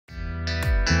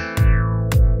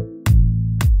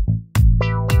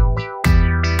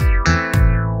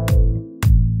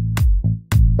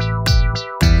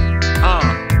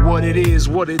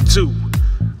what it do.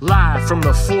 Live from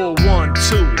the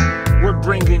 412, we're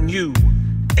bringing you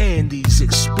Andy's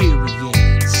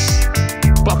experience.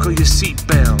 Buckle your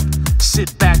seatbelt,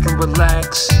 sit back and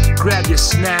relax, grab your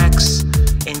snacks,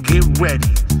 and get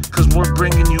ready, cause we're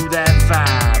bringing you that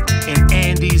vibe, and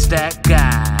Andy's that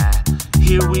guy.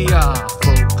 Here we are,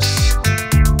 folks.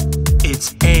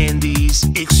 It's Andy's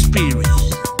experience.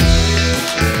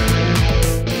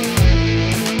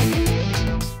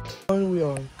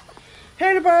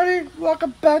 Hey everybody,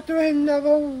 welcome back to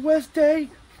another Wednesday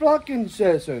vlogging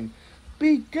session.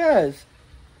 Because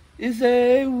it's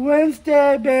a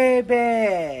Wednesday,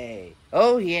 baby.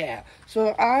 Oh yeah. So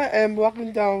I am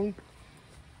walking down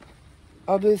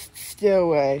of this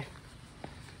stairway,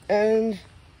 and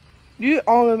you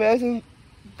all imagine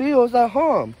videos at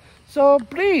home. So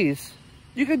please,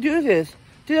 you can do this.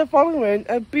 Do the following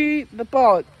and be the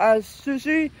boss as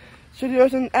Sushi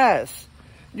Ya.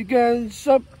 You can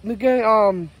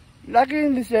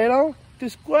liking this channel,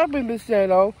 subscribing this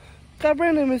channel,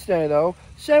 covering this channel,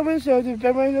 sharing to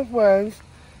family and friends,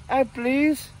 and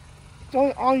please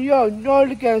turn on your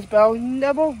notification bell,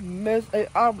 never miss an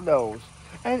upload.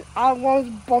 And I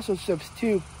want sponsorships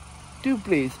too,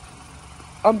 please.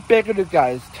 I'm begging you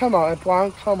guys, come on,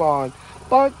 come on.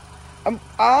 But I'm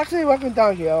actually walking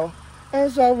down here,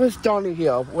 and so I was down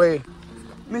here. Wait,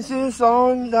 Mrs.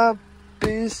 on the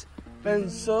beach.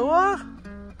 Ventura?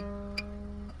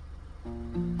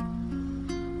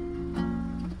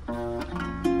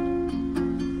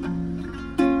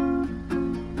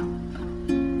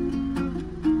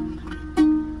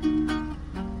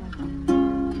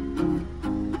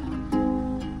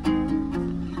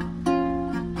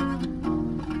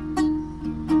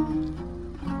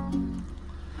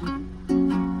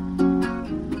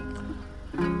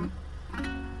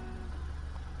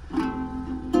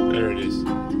 There it is.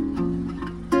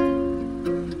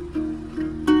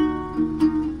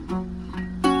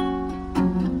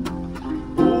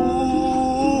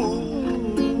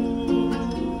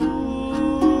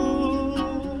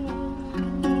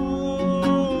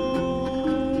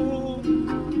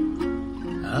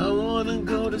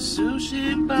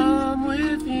 Sushi bomb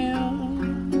with you.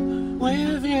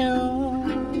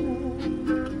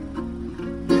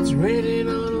 It's raining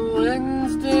on a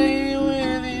Wednesday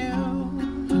with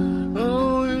you.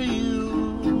 Oh, you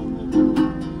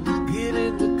get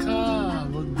in the car.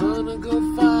 We're gonna go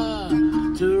far.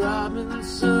 To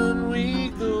Robinson we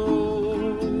go.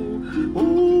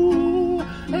 Ooh,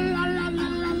 la la la la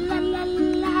la la la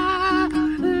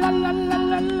la la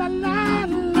la la la.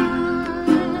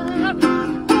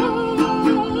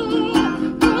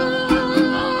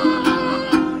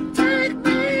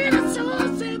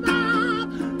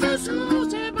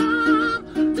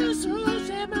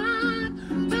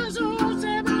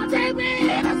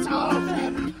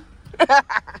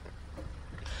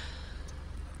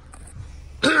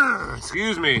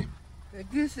 Excuse me,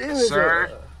 sir.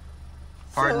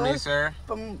 Pardon me, sir.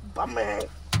 Oh,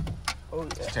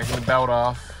 yeah. Taking the belt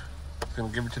off. Gonna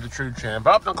give it to the true champ.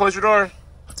 Up, don't close your door.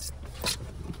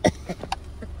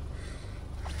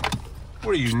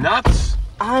 What are you, nuts?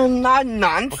 I'm not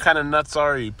nuts. What kind of nuts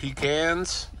are you?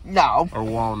 Pecans? No. Or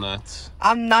walnuts?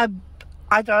 I'm not.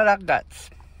 I don't like nuts.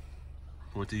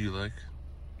 What do you like?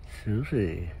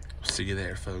 Sushi. See you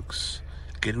there, folks.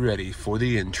 Get ready for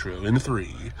the intro in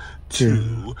 3,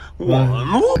 2,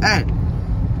 1. And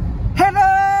hello,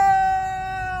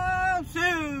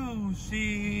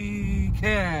 Sushi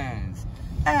Cans.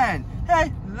 And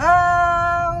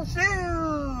hello,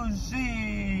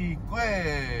 Sushi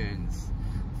Queens.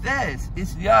 This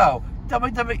is your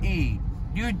WWE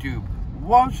YouTube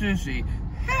World Sushi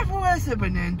heavyweight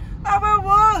champion of the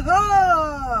world.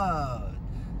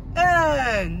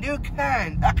 And you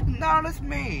can acknowledge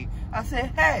me. I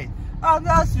say, hey, I'm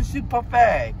the Sushi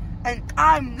Buffet, and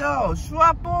I'm no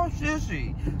Trouble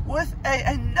Sushi with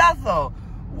another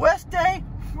Wednesday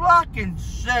vlogging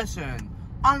session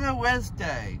on a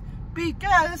Wednesday,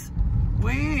 because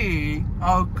we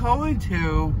are going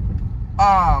to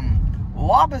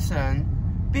Robinson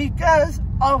because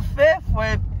of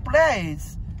favorite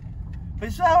place.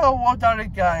 Before I will tell you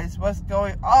guys what's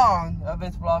going on of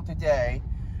this vlog today.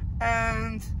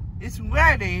 And it's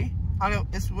ready.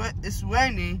 It's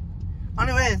raining on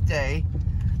a Wednesday,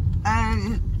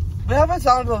 and we have a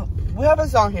song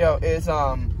here. Is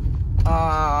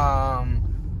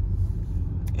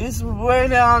it's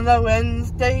raining on a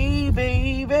Wednesday,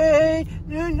 baby.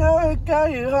 You know it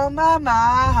got you on my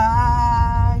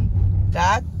mind.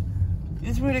 That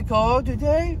is really cold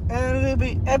today, and it will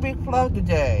be epic vlog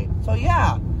today. So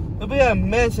yeah, it'll be an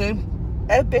amazing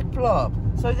epic vlog.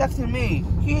 So that's me.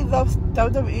 He loves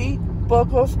WWE.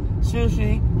 vocals,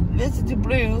 sushi, listen to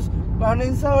blues,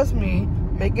 running so with me,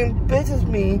 making business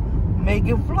with me,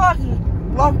 making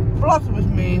vlogs with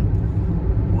me,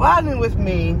 riding with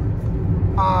me.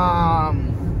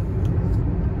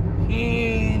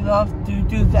 He loves to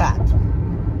do that.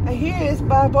 And here is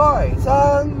my boy,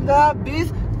 son the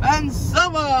beast,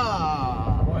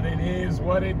 Ventura. What it is,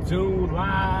 what it do,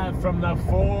 live from the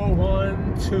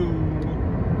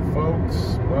 412.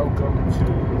 Folks, welcome to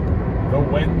the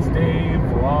Wednesday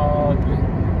vlog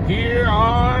here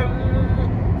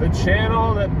on the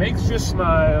channel that makes you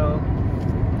smile,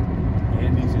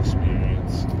 Andy's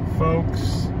Experience.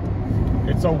 Folks,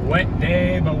 it's a wet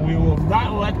day, but we will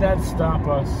not let that stop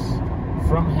us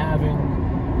from having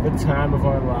the time of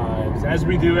our lives, as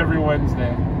we do every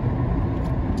Wednesday.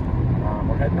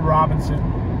 We're heading to Robinson.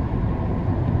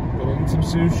 Gonna eat some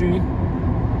sushi.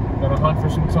 Gonna hunt for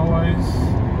some toys.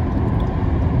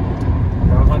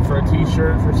 Gonna hunt for a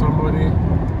t-shirt for somebody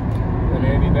that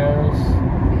Andy knows.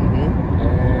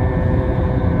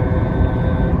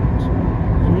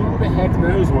 And who the heck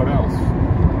knows what else?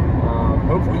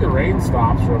 Hopefully the rain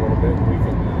stops for a little bit and we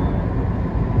can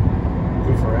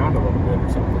goof around a little bit or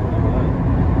something. I don't know.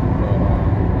 But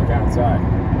like outside.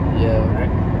 Yeah.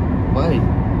 Right? Wait.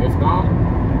 If not,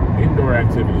 indoor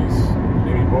activities.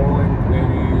 Maybe bowling,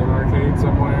 maybe an arcade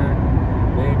somewhere.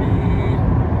 Maybe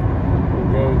we'll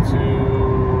go to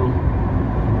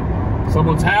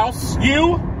someone's house.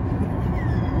 You?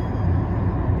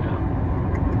 Yeah.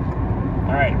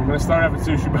 Alright, we're going to start off with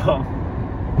Sushi Bomb.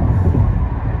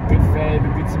 Get fed,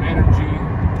 get some energy.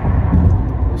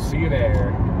 We'll see you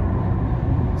there.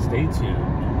 Stay tuned.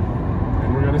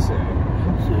 And we're going to say,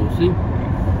 Sushi.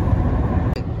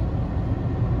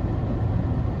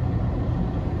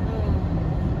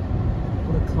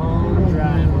 what a calm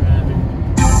drive we're having.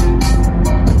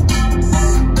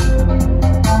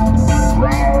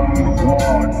 Round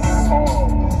one of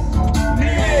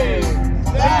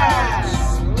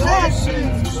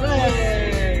Lessons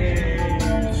Play.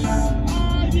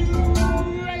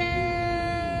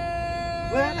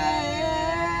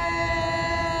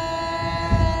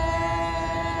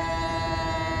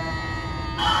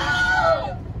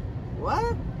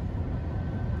 What?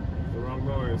 The wrong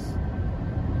noise.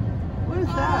 What is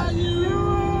that?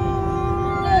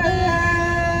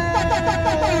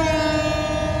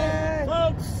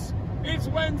 Folks, it's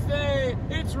Wednesday,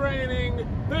 it's raining,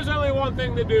 there's only one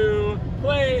thing to do,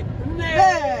 play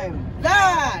Name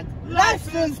that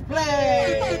license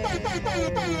plate.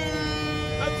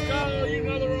 Let's go, you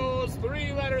know the rules,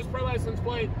 3 letters per license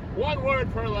plate, 1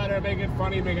 word per letter, make it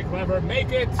funny, make it clever, make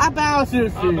it About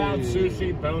sushi. about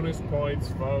sushi, bonus points,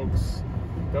 folks.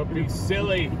 Don't be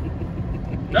silly.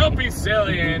 Don't be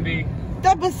silly, Andy.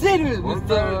 Don't be serious, We're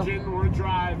Mr. virgin, we're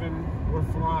driving, we're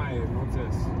flying. What's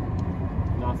this?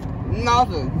 Nothing.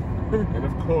 Nothing. And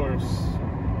of course,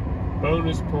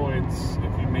 bonus points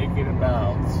if you make it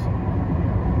about,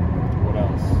 what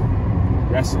else?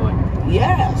 Wrestling.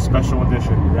 Yeah. Special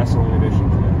edition, wrestling edition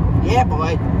today. Yeah,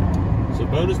 boy. So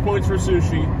bonus points for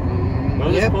sushi,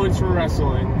 bonus Yep. points for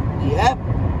wrestling, Yep.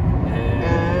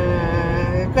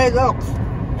 and Great looks.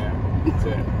 yeah, that's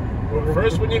it. Well,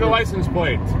 first we need a license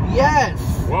plate. Yes.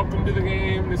 Welcome to the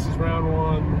game, this is round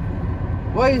 1.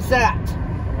 What is that?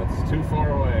 That's too far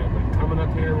away, but coming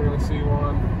up here we're going to see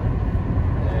one.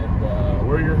 And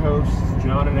we're your hosts,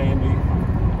 John and Andy.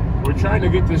 We're trying to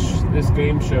get this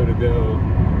game show to go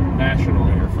national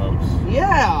here, folks.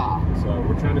 Yeah. So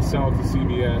we're trying to sell it to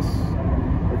CBS.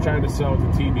 We're trying to sell it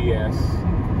to TBS.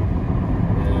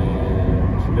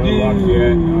 And no luck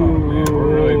yet. Oh man,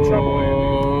 we're really in trouble,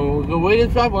 Andy. We're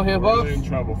in trouble here, We're folks. really in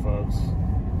trouble, folks.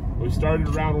 We started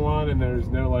round 1 and there's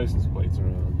no license plates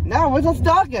around. No, we're just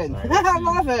talking. All right, I let's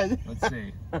love it. Let's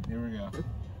see. Here we go.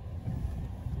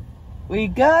 We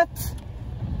got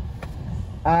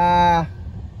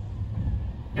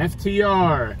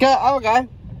FTR. okay.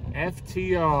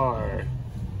 FTR.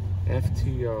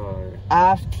 FTR.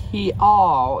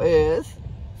 FTR is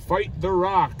Fight the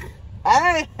Rock.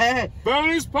 hey.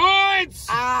 Bonus points!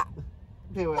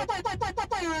 Do it. Alright.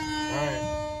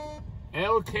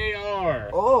 LKR.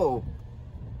 Oh.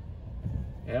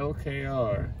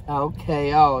 LKR.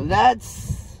 Okay. Oh,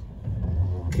 that's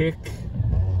Kick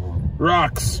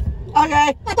Rocks.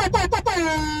 okay.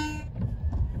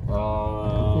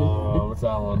 What's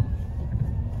that one?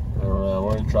 I don't know.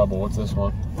 We're in trouble. What's this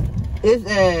one? It's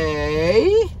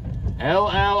a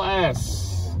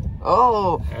LLS.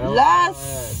 oh.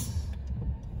 LLS.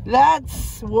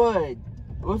 That's wood.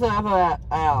 What's that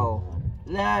L?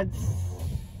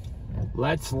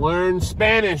 Let's learn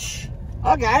Spanish.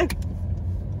 Okay.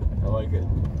 I like it.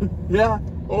 Yeah.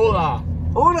 Hola.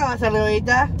 Hola,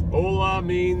 señorita. Hola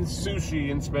means sushi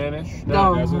in Spanish.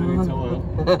 No. It doesn't. It means hello.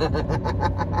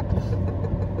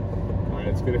 Alright,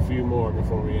 let's get a few more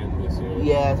before we end this here.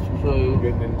 Yes, true.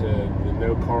 We're getting into the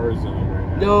no car zone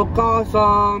right now. No car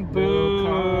zone, boo.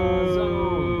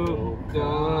 No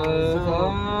car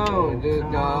zone.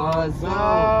 No car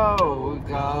zone.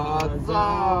 Car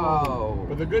zone.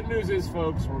 But the good news is,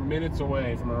 folks, we're minutes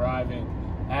away from arriving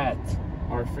at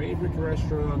our favorite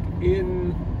restaurant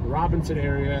in the Robinson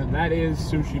area, and that is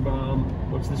Sushi Bomb.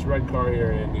 What's this red car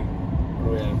here, Andy?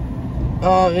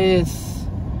 Oh yeah. It's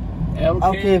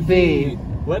LKV.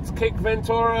 Let's kick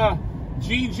Ventura.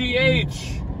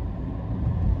 GGH.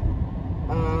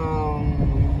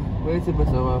 Where's the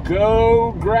Passover?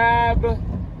 Go grab.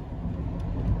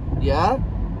 Yeah?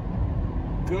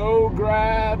 Go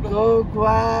grab.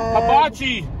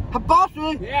 Hibachi.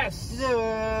 Hibachi. Yes.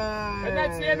 And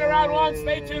that's the end of round one.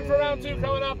 Stay tuned for round two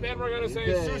coming up. And we're going to say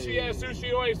sushi yeah,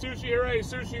 sushi oi, sushi hooray,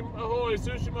 sushi ahoy,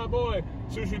 sushi my boy,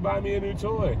 sushi buy me a new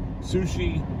toy,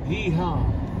 sushi hee-haw,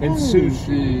 and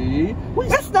sushi.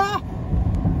 Mister!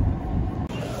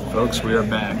 Folks, we are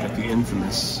back at the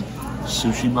infamous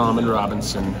Sushi Bomb in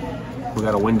Robinson. We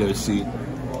got a window seat.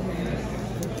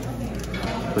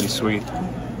 Pretty sweet.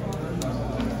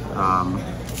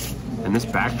 And this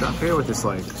backdrop here with this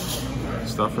like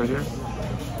stuff right here,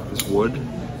 this wood,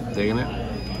 digging it.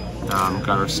 Got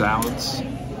our salads,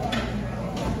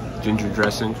 ginger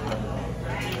dressing,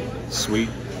 sweet,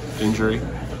 gingery.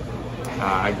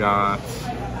 I got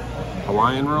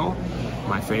Hawaiian roll,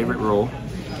 my favorite roll,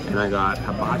 and I got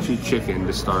hibachi chicken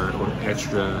to start with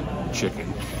extra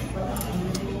chicken.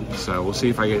 So we'll see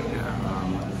if I get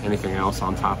anything else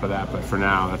on top of that, but for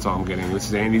now, that's all I'm getting. This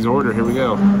is Andy's order. Here we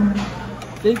go.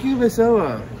 Thank you,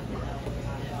 Vasilla.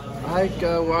 I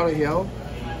got water here.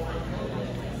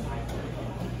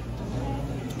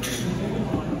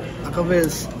 I got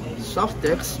this soft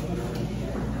sticks.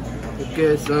 I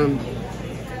get some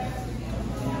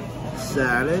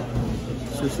salad.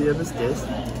 Sushi Ya is this.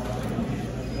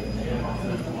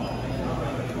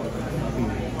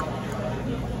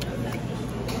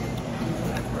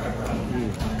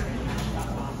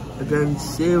 And then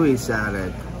seaweed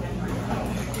salad.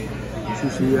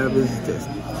 Sushi Ya is this.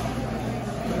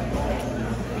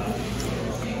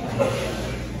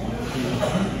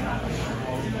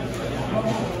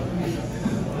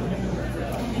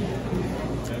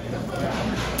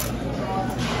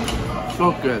 So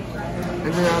good.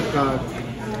 And then I've got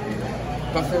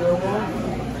buffalo roll,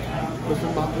 with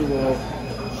some buffalo,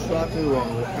 sriracha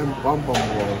roll, and bonbon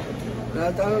roll. And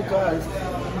I thought, guys,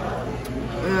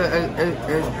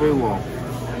 it's pretty roll.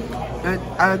 And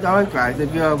I thought, guys,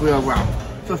 if you're real well,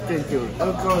 so stay tuned.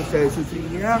 I'm going to say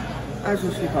Sushi Ya and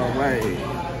Sushi Hawaii.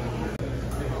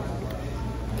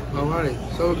 Alrighty,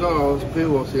 so we got our pretty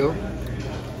rolls here.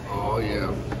 Oh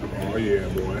yeah. Oh yeah,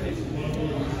 boy.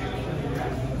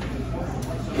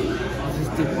 This is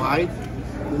the white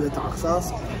with the dark sauce.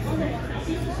 So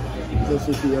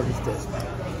Sushi Ya is this.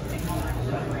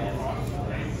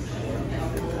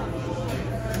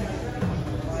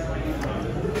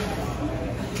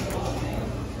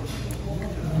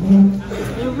 It's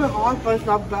a little bit hard, but it's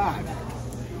not bad.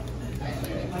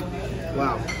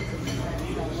 Wow.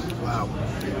 Wow.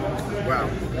 Wow.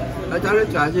 I thought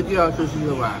it guys, if you are Sushi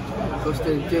Ya, so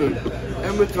stay tuned.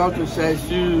 And we're going to say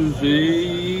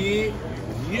Sushi.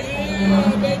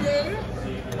 Yeah, baby.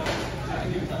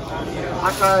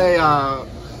 I got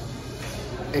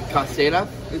a casera.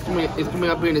 It's coming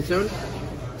up really soon.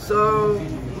 So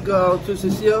we go to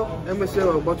Cecile and we see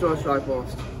what to try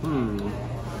first.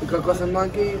 We got some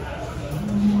monkey,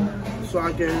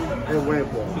 swaggin, and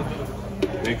rainbow.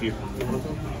 Thank you.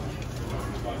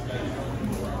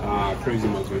 Crazy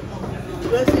monkey.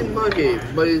 Crazy monkey,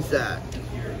 what is that?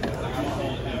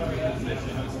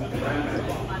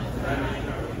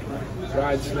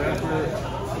 Fried snapper,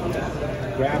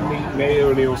 crab meat, mayo,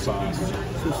 and eel sauce.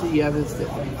 Sushi Ya is this.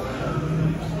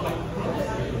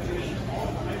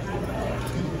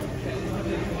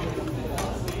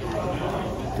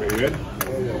 Very good.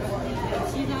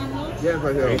 Yeah,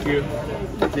 right here. Thank you.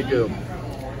 Thank you.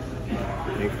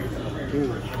 Thank you.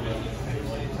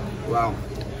 Wow.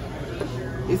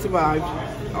 It survived.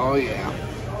 Oh yeah.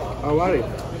 Alrighty.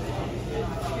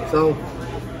 So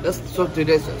let's so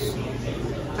delicious.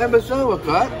 And so we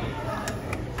got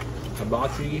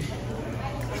Hibachi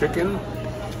chicken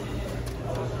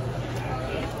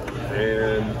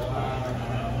and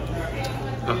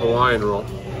a Hawaiian roll.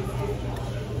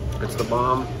 It's the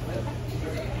bomb.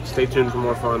 Stay tuned for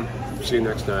more fun. See you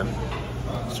next time.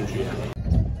 Sushi Ya.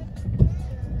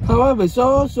 However,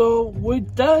 so we're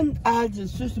done at the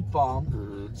Sushi Bomb.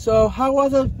 So how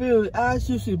was the food at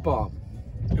Sushi Bomb?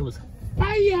 It was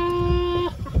fire!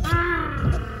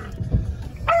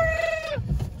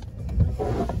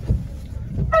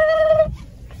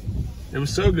 It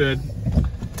was so good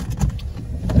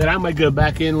that I might go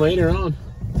back in later on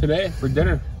today for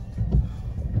dinner.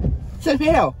 Sit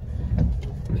here.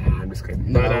 Nah, I'm just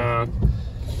kidding. No. But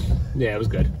yeah, it was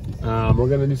good. We're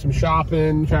gonna do some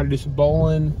shopping, try to do some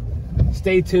bowling.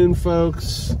 Stay tuned,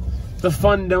 folks. The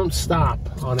fun don't stop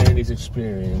on Andy's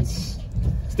Experience.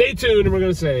 Stay tuned, and we're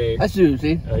gonna say, That's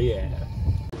Sushi. oh yeah.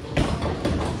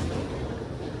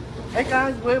 Hey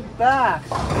guys, we're back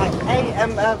at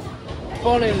AMF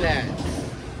bowling net.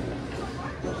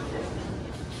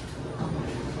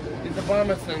 It's a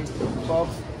Barmison,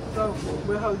 folks. So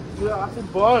we're actually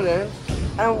bowling,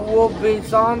 and we'll be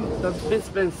on the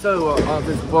Pittsburgh server of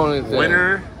this bowling thing.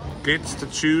 Winner gets to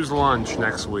choose lunch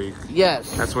next week.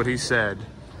 Yes. That's what he said.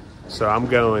 So I'm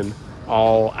going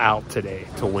all out today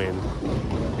to win.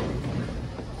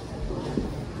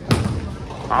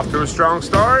 Off to a strong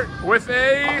start with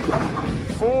a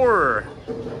 4.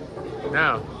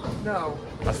 No,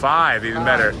 a 5, even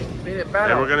better. Made it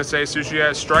better. And we're gonna say Sushi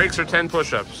Ya strikes or 10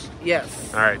 push-ups.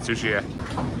 Yes. All right, Sushi Ya.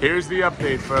 Here's the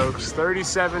update, folks.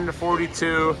 37 to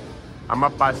 42. I'm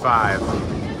up by 5.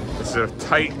 This is a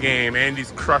tight game.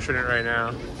 Andy's crushing it right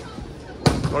now.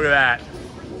 Look at that.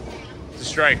 It's a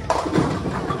strike.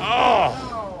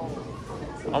 Oh!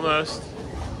 Almost.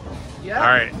 Yeah. All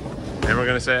right. And we're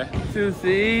gonna say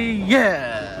Sushi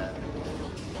Ya.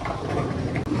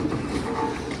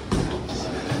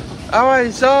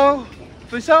 Alright, so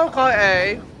for so called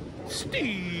A,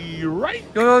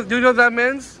 right. do you know what that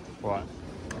means? What?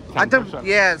 I don't.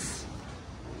 Yes.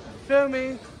 Feel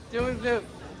me? Doing the.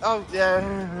 Oh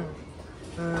yeah.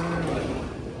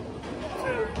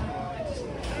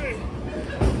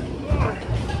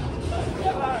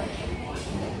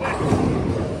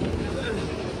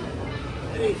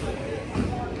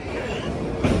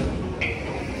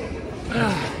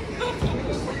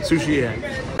 Sushi Ya.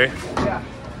 Okay. Yeah.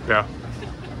 Go.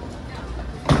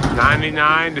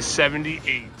 99 to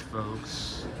 78,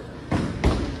 folks.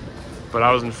 But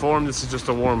I was informed this is just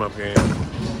a warm-up game.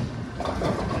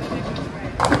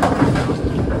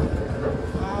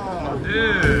 Oh,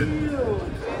 dude.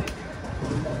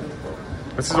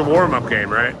 This is a warm-up game,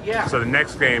 right? Yeah. So the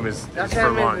next game is That's for how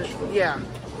I lunch. mean. Yeah.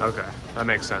 Okay, that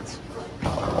makes sense.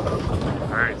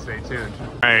 All right, stay tuned.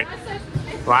 All right,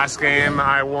 last game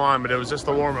I won, but it was just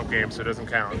a warm-up game, so it doesn't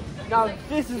count. Now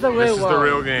this is the real This is one. the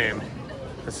real game.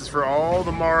 This is for all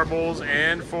the marbles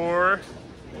and for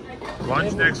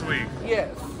lunch next week. Yes.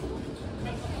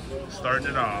 Starting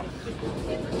it off.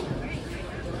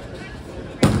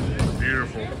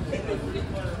 Beautiful.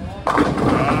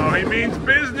 Oh, he means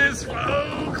business,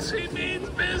 folks. He means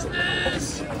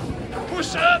business.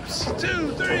 Push-ups.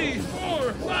 2, 3,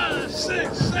 4, 5,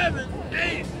 6, 7,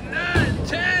 8, 9,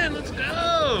 10. Let's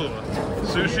go.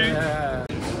 Sushi. Yeah.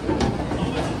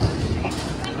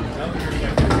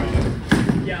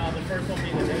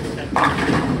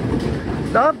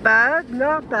 Not bad,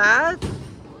 not bad.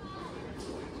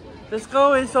 The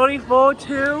score is 34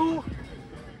 to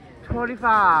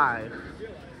 25.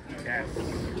 Yes.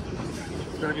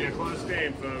 It's going to be a close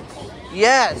game, folks.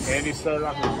 Yes. Andy started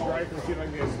off with a strike. Let's see if I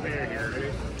can get a spare here.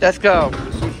 Ready? Let's go. The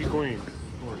Sushi Queen.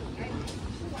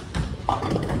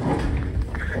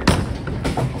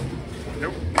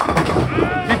 Nope.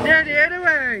 You did it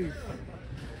anyways.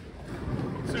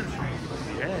 Sushi.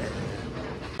 Yeah.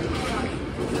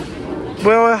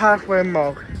 We're halfway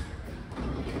mark.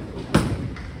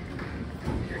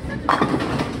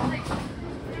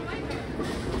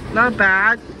 Not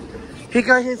bad. He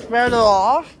got his medal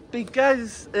off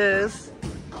because it's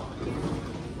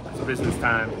It's business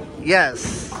time.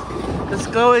 yes. The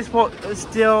score is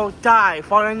still tie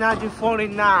 49 to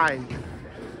 49.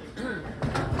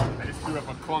 I just threw up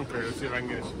a clunker. Let's see if I can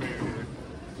get a spare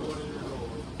here.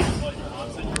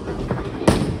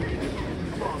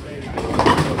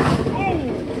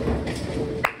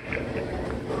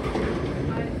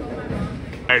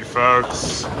 All right,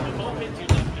 folks.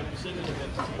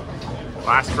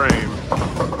 Last frame.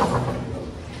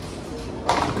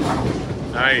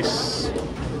 Nice.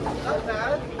 Not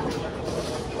bad.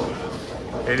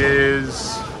 It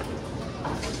is.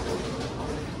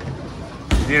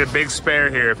 You need a big spare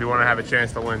here if you want to have a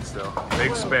chance to win still.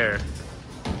 Big spare.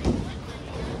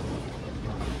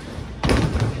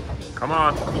 Come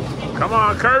on. Come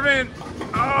on, Curvin.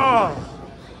 Oh.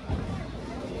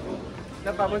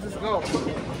 Not bad. Where's this go?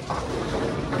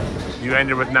 You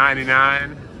ended with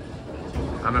 99.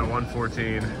 I'm at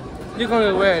 114. You're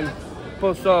gonna win.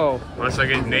 For so. Once I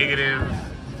get negative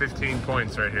 15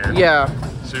 points right here. Yeah.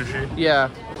 Sushi? Yeah.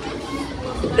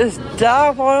 It's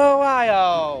down for a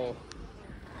while.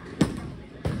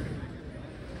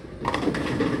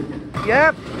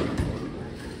 Yep.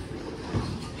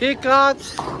 He got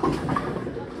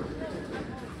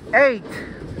 8.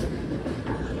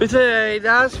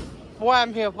 That's why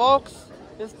I'm here, folks.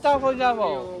 It's double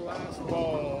double. Last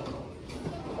ball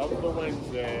of the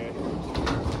Wednesday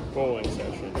bowling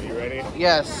session. Are you ready?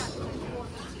 Yes.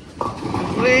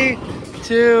 3,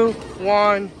 2,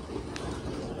 1.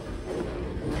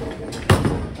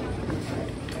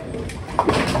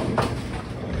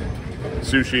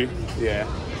 Sushi. Yeah.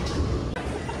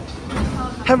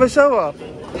 Have a show up.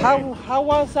 How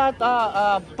was that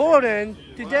bowling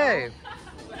today?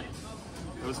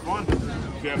 It was fun. Did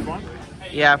you have fun?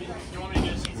 Yeah.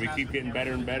 We keep getting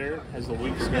better and better as the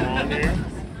weeks go on here.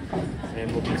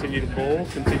 And we'll continue to bowl,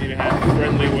 continue to have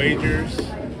friendly wagers.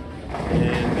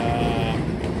 And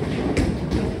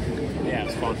yeah,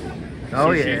 it's fun. Oh,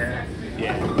 Sushi. yeah.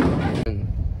 Yeah.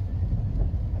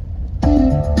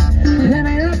 Let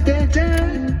me update you.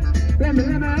 Let me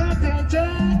update you.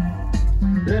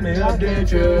 Let me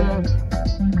update you.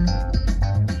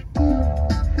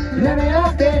 Let me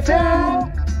update you.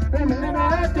 Let me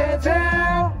update you.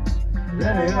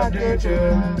 Let me update you.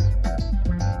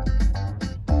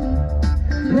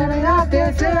 Let me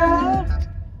update you.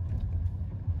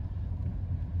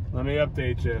 Let me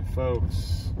update you,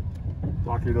 folks.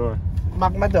 Lock your door.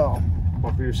 Lock my door.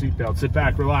 Buckle your seatbelt. Sit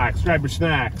back, relax, grab your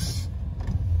snacks.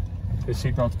 His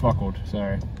seatbelt's buckled,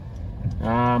 sorry.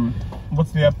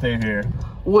 What's the update here?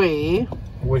 We.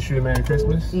 Wish you a Merry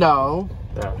Christmas? No.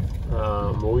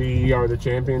 We are the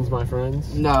champions, my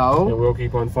friends. And No. we'll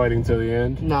keep on fighting till the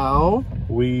end. No.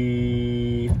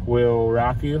 We will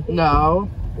rock you. No.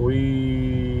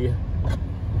 We...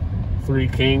 3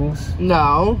 Kings.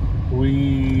 No.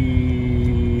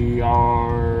 We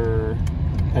are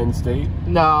Penn State.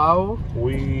 No.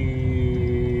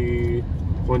 We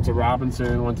went to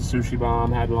Robinson, went to Sushi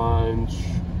Bomb, had lunch,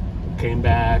 came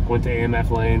back, went to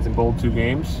AMF Lanes and bowled 2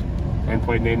 games and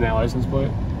played Name That License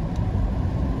Plate.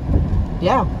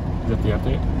 Yeah. Is that the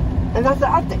update? And that's the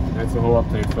update. That's the whole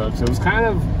update, folks. It was kind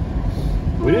of,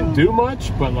 we didn't do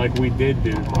much, but like we did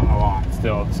do a lot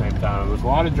still at the same time. It was a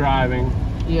lot of driving,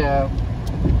 Yeah.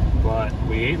 but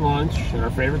we ate lunch in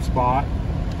our favorite spot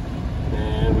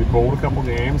and we bowled a couple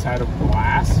games, had a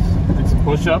blast, did some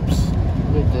push-ups.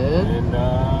 We did. And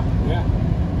yeah,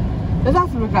 And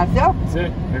that's what we got, yeah. that's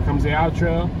it. Here comes the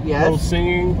outro. Yes. A little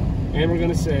singing, and we're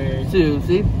gonna say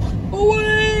Susie.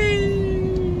 away.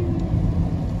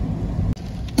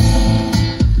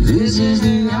 This is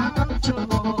the outro.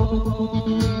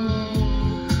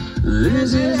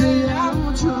 This is the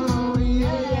outro.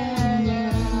 Yeah,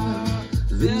 yeah.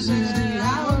 This is the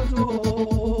outro.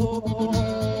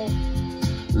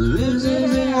 This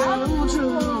is the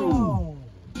outro.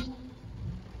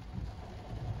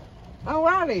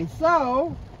 Alrighty,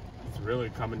 so. It's really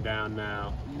coming down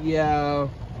now. Yeah.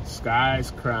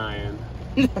 Sky's crying.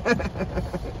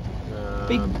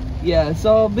 Yeah,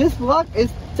 so this vlog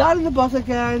is down in the box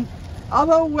again.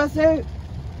 Although Wednesday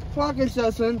vlogging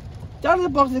session, down in the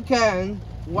box again.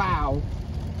 Wow.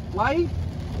 Right?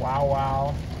 Wow,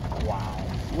 wow, wow,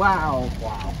 Wow.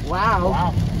 wow, Wow.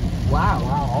 wow, Wow.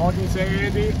 wow. All I can say,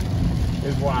 Andy,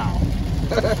 is wow.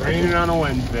 It's raining on a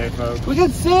Wednesday, folks. We can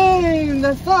sing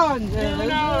the song. You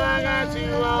know I got you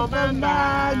on my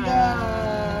mind.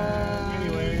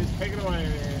 Anyways, take it away.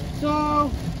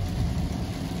 So,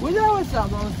 we know it's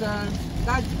almost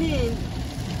 19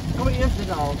 couple years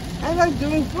ago, and I'm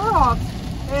doing vlogs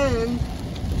in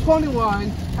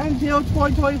 21 until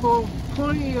 2024,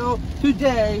 20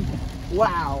 today.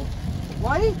 Wow.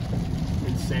 Right?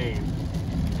 Insane.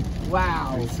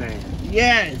 Wow. Insane.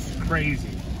 Yes. Crazy.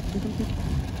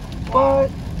 But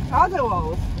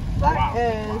otherwise, that Wow.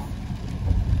 is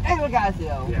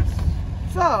Educacio. Yes.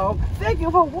 So, thank you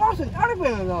for watching other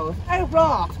videos and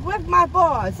vlogs with my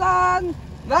boys on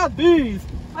the beach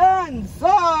and so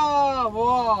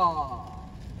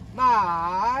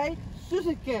my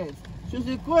sushi kids,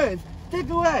 sushi queens, take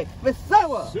away with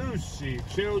sour. Sushi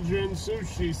children,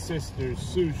 sushi sisters,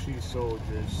 sushi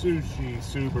soldiers, sushi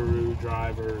Subaru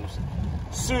drivers,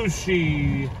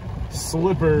 sushi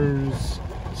slippers,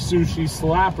 sushi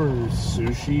slappers,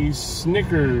 sushi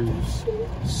Snickers,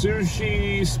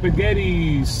 sushi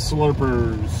spaghetti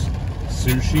slurpers,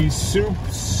 sushi soup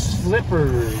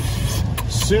slippers,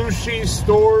 sushi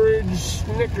storage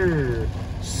snicker,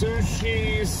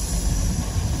 sushi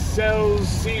sells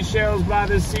seashells by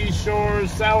the seashore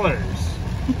sellers.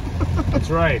 That's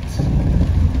right.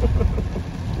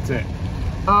 That's it.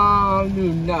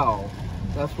 No.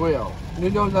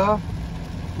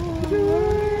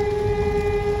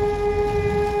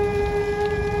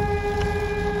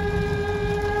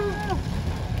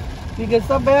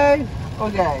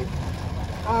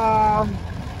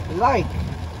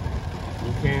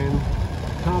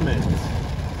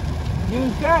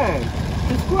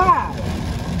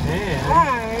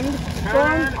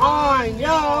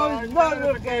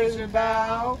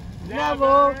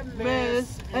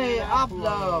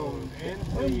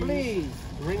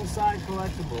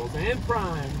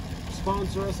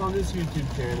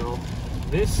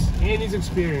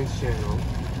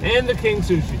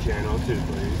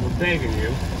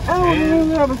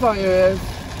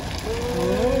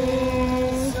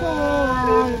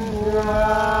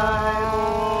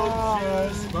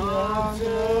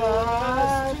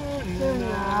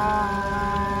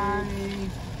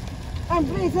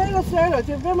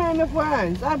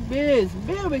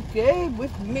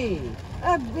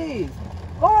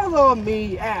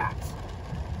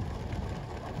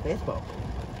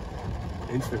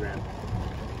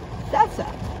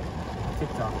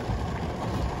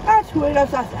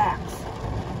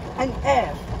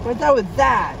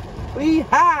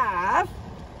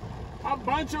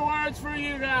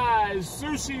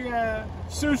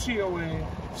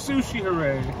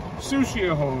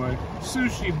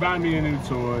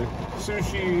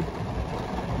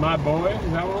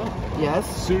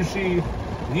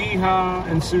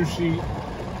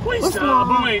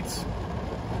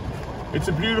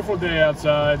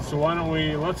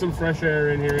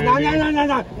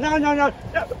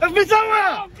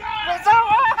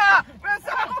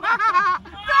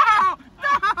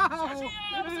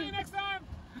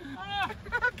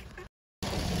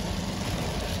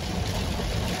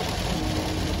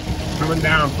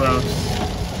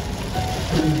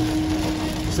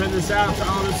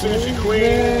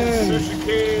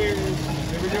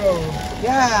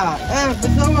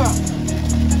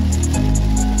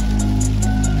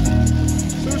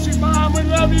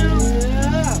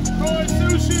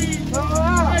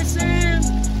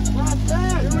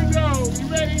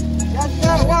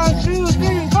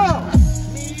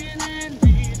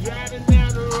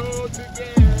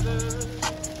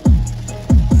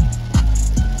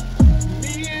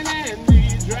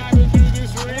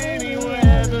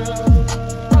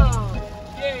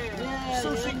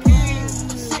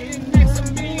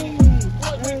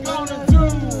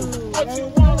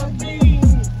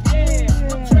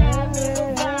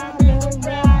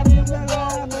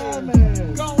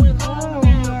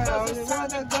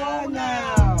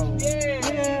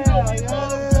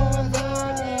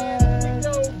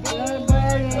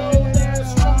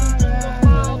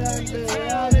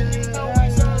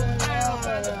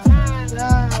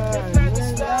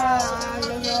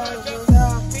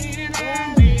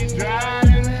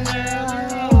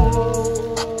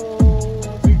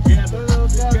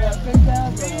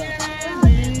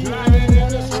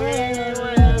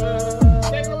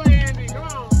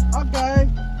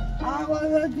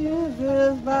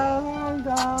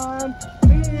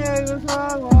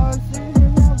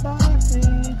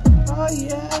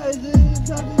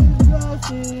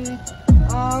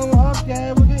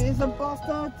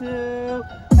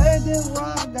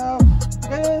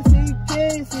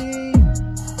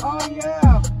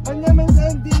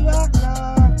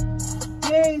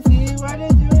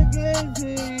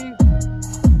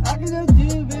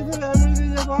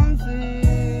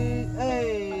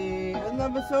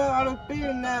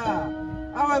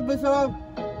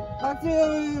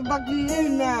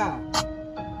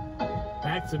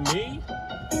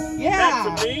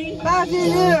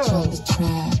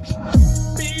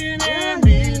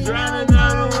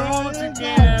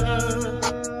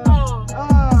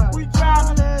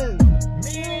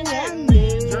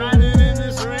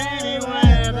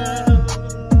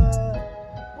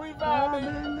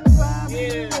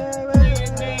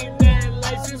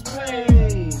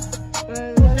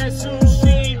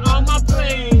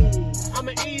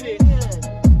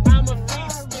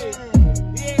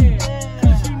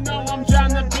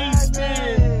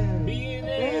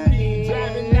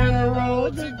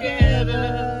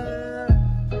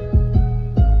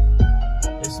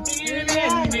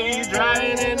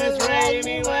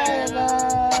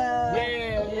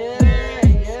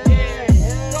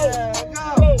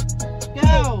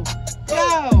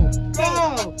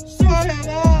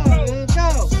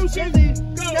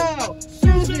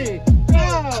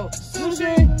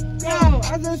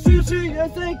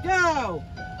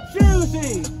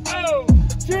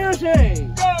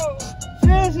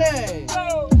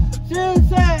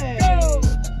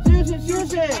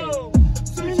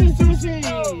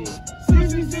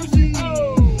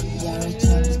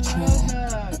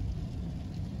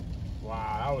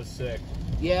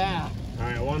 Yeah.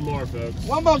 Alright, one more, folks.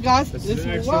 One more, guys. This is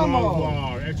an extra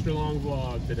long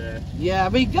vlog today. Yeah,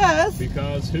 because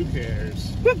who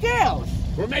cares? Who cares?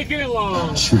 We're making it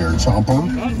long. Chair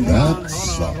chomper. That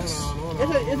sucks.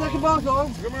 It's a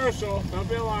commercial. Commercial. Don't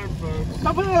be alarmed, folks.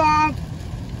 Don't be alarmed.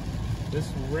 This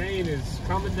rain is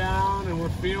coming down and we're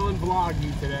feeling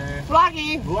vloggy today.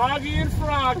 Vloggy. Vloggy and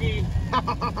froggy.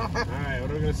 Alright, what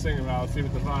are we going to sing about? Let's see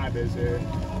what the vibe is here.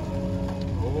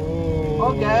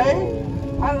 Oh. Okay.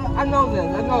 I know this.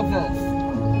 I know this.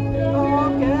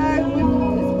 Okay, this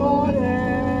morning.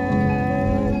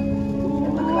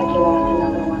 It looks like you want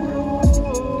another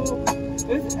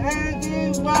one. It's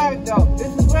Andy Wagner.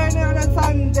 It's raining on a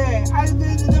Sunday. I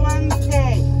did it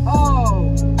Wednesday.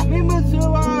 Oh, me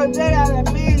Missouri, they are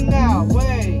the bean now.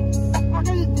 Wait, I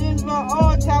gotta do this for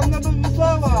old town number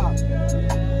Missouri.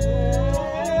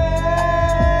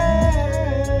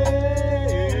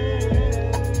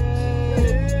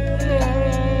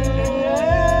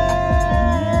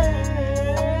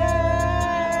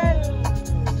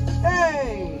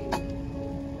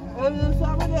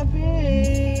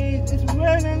 It's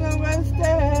raining on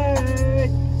Wednesday.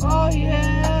 Oh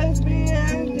yes, me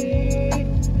and me.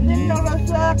 Need on a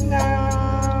sack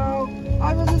now.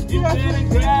 I was just You better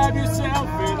grab yourself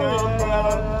an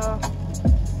umbrella.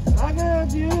 I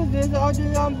gotta do this on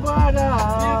the umbrella.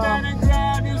 You better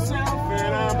grab yourself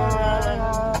an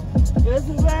umbrella. It's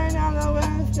raining on a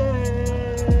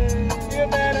Wednesday. You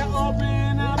better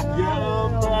open up your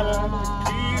umbrella.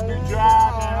 Keep it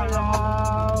dry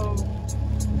now.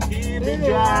 Keep it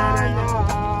dry now.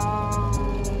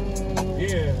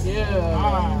 Yeah.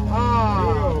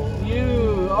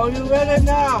 You. Are you ready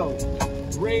now?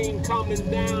 Rain coming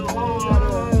down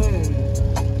harder.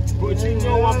 But you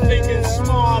know I'm thinking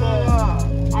smarter.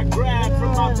 I grabbed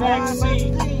from my back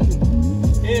seat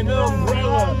an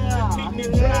umbrella. Keep me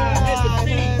dry at the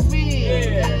feet.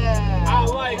 Yeah. I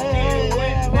like being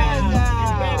wet now. You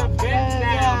better bet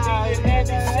now. Me and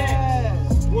Andy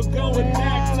set. We're going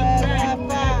back to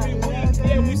back every week.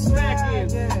 Yeah, we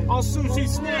snacking on sushi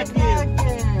snacking.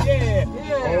 Yeah.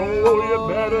 Oh, you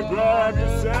better grab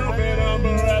yourself an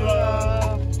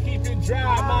umbrella. Keep it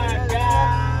dry, my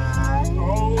guy.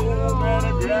 Oh, you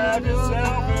better grab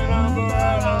yourself an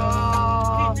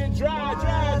umbrella. Keep it dry,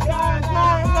 dry, dry,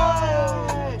 dry,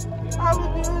 dry. I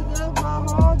would do this my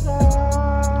whole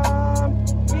time.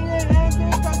 We didn't have to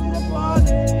come to the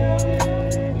party.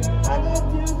 I would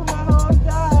do this my whole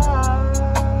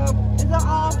time. It's an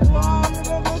off-road,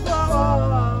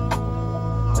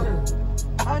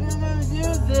 I didn't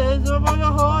use this over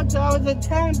the whole time. It's a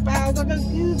 10 pounds. I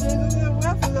can use this in the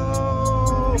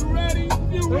buffalo. You ready?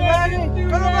 You ready? ready? You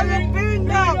Come on, ready? the beat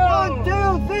now. 1,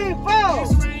 2, 3, 4.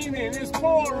 It's raining, it's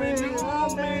pouring, the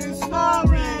old man is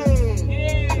snoring.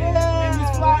 Yeah, and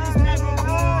this fly is never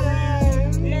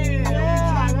boring. Yeah, we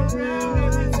drive around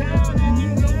every town and you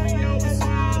know we always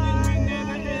smiling, we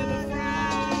never ever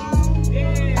frown.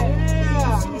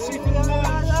 Yeah, sushi for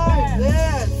lunch.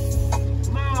 This.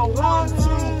 Mile 1, 2,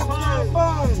 5.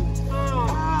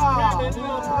 Grab an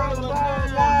umbrella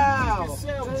now. Keep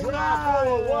yourself dry for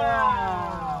a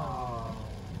while.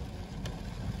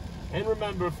 And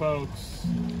remember, folks,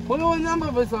 What do we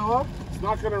number this over? it's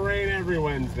not going to rain every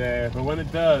Wednesday, but when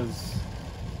it does,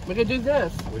 We can do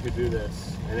this. we could do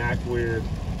this and act weird.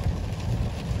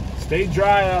 Stay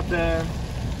dry out there.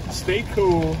 Stay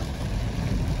cool.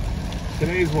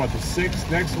 Today's what, the 6th?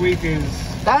 Next week is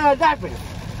That's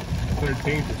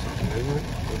 13th or something, isn't it?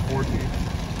 Or 14th?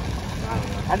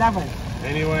 I don't know. That's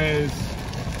Anyways,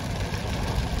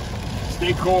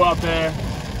 stay cool out there.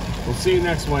 We'll see you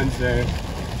next Wednesday.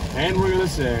 And we're going to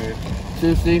say,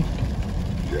 Sushi.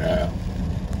 yeah.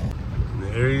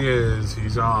 There he is.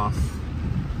 He's off.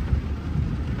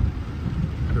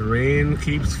 The rain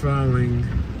keeps falling.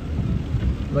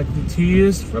 Like the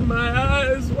tears from my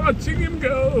eyes watching him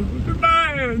go.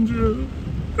 Goodbye, Andrew.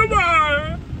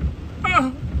 Goodbye.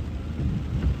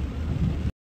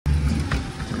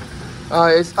 Oh.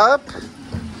 It's up.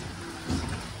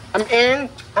 I'm in.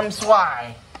 I'm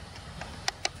swine.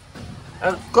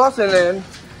 I'm crossing in.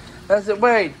 I said,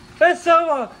 wait. It's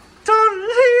over. Don't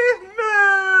leave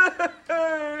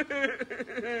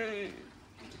me.